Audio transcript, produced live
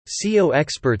SEO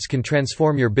experts can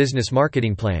transform your business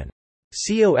marketing plan.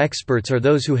 SEO experts are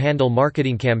those who handle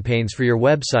marketing campaigns for your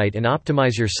website and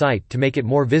optimize your site to make it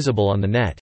more visible on the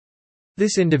net.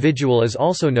 This individual is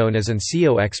also known as an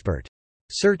SEO expert.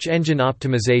 Search engine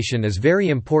optimization is very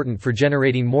important for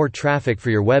generating more traffic for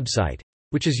your website,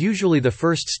 which is usually the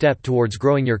first step towards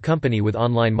growing your company with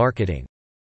online marketing.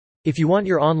 If you want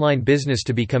your online business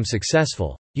to become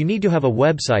successful, you need to have a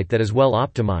website that is well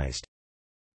optimized.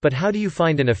 But how do you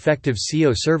find an effective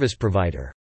SEO service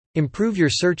provider? Improve your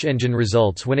search engine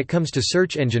results. When it comes to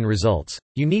search engine results,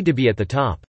 you need to be at the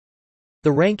top.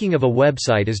 The ranking of a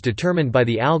website is determined by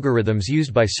the algorithms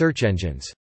used by search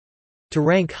engines. To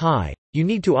rank high, you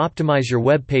need to optimize your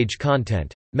web page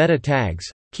content, meta tags,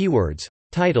 keywords,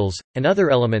 titles, and other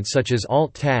elements such as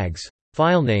alt tags,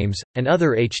 file names, and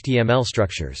other HTML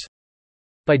structures.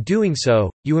 By doing so,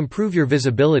 you improve your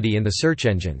visibility in the search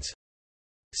engines.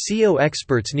 SEO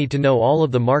experts need to know all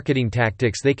of the marketing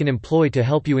tactics they can employ to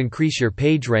help you increase your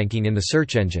page ranking in the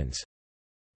search engines.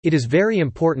 It is very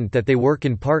important that they work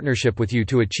in partnership with you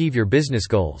to achieve your business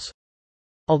goals.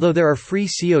 Although there are free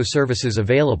SEO services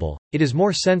available, it is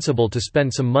more sensible to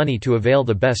spend some money to avail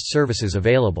the best services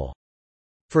available.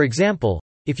 For example,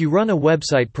 if you run a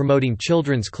website promoting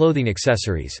children's clothing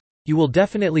accessories, you will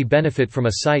definitely benefit from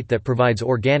a site that provides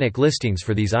organic listings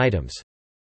for these items.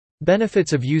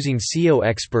 Benefits of using SEO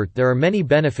expert. There are many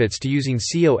benefits to using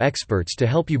SEO experts to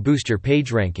help you boost your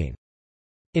page ranking.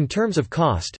 In terms of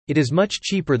cost, it is much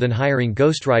cheaper than hiring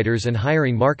ghostwriters and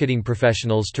hiring marketing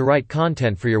professionals to write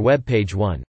content for your web page.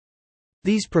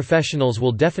 These professionals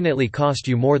will definitely cost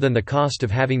you more than the cost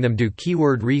of having them do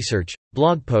keyword research,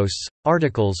 blog posts,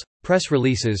 articles, press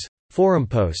releases, forum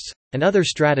posts, and other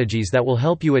strategies that will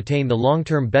help you attain the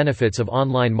long-term benefits of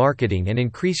online marketing and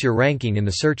increase your ranking in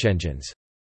the search engines.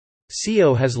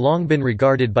 SEO has long been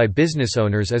regarded by business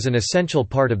owners as an essential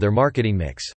part of their marketing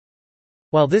mix.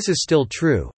 While this is still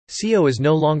true, SEO is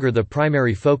no longer the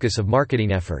primary focus of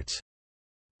marketing efforts.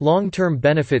 Long-term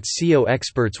benefits. SEO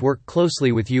experts work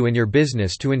closely with you and your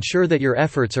business to ensure that your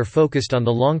efforts are focused on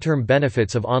the long-term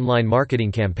benefits of online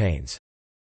marketing campaigns.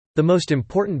 The most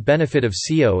important benefit of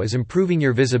SEO is improving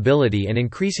your visibility and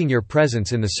increasing your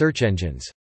presence in the search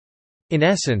engines. In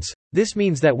essence, this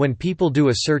means that when people do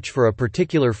a search for a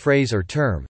particular phrase or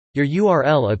term, your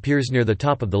URL appears near the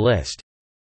top of the list.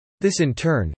 This in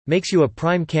turn makes you a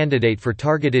prime candidate for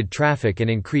targeted traffic and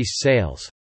increased sales.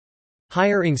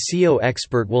 Hiring SEO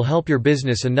expert will help your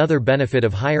business. Another benefit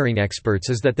of hiring experts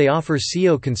is that they offer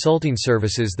SEO consulting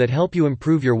services that help you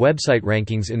improve your website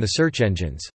rankings in the search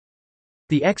engines.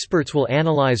 The experts will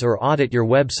analyze or audit your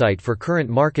website for current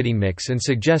marketing mix and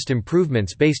suggest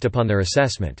improvements based upon their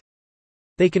assessment.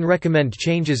 They can recommend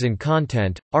changes in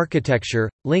content, architecture,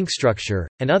 link structure,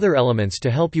 and other elements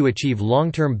to help you achieve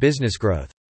long-term business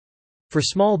growth. For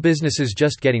small businesses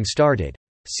just getting started,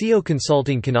 SEO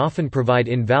consulting can often provide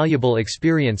invaluable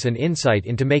experience and insight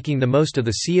into making the most of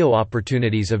the SEO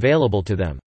opportunities available to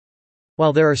them.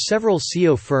 While there are several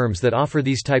SEO firms that offer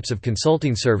these types of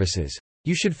consulting services,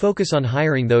 you should focus on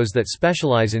hiring those that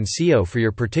specialize in SEO for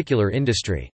your particular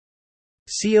industry.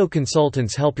 SEO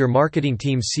consultants help your marketing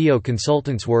team. SEO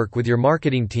consultants work with your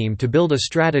marketing team to build a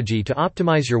strategy to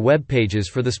optimize your web pages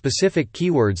for the specific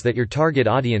keywords that your target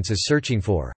audience is searching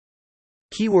for.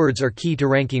 Keywords are key to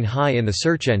ranking high in the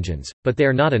search engines, but they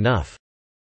are not enough.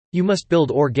 You must build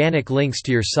organic links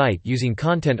to your site using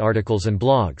content articles and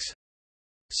blogs.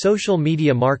 Social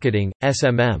media marketing,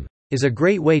 SMM, is a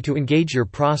great way to engage your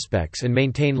prospects and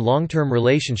maintain long-term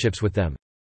relationships with them.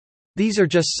 These are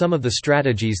just some of the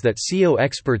strategies that SEO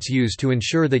experts use to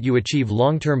ensure that you achieve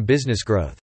long-term business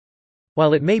growth.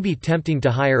 While it may be tempting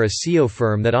to hire a SEO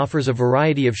firm that offers a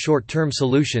variety of short-term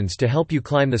solutions to help you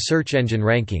climb the search engine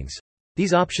rankings,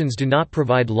 these options do not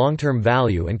provide long-term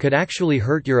value and could actually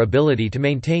hurt your ability to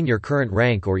maintain your current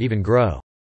rank or even grow.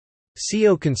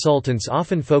 SEO consultants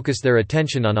often focus their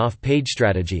attention on off-page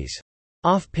strategies.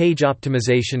 Off-page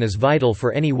optimization is vital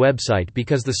for any website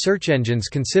because the search engines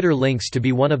consider links to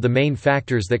be one of the main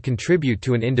factors that contribute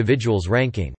to an individual's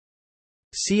ranking.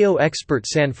 SEO expert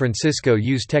San Francisco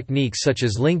use techniques such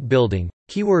as link building,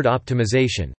 keyword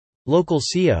optimization, local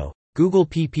SEO, Google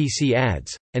PPC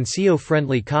ads, and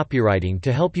SEO-friendly copywriting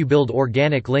to help you build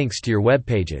organic links to your web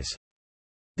pages.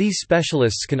 These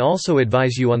specialists can also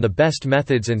advise you on the best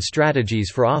methods and strategies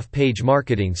for off-page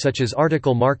marketing such as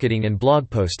article marketing and blog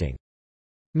posting.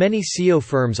 Many SEO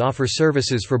firms offer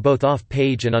services for both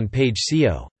off-page and on-page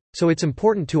SEO, so it's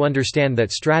important to understand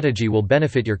that strategy will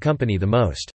benefit your company the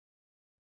most.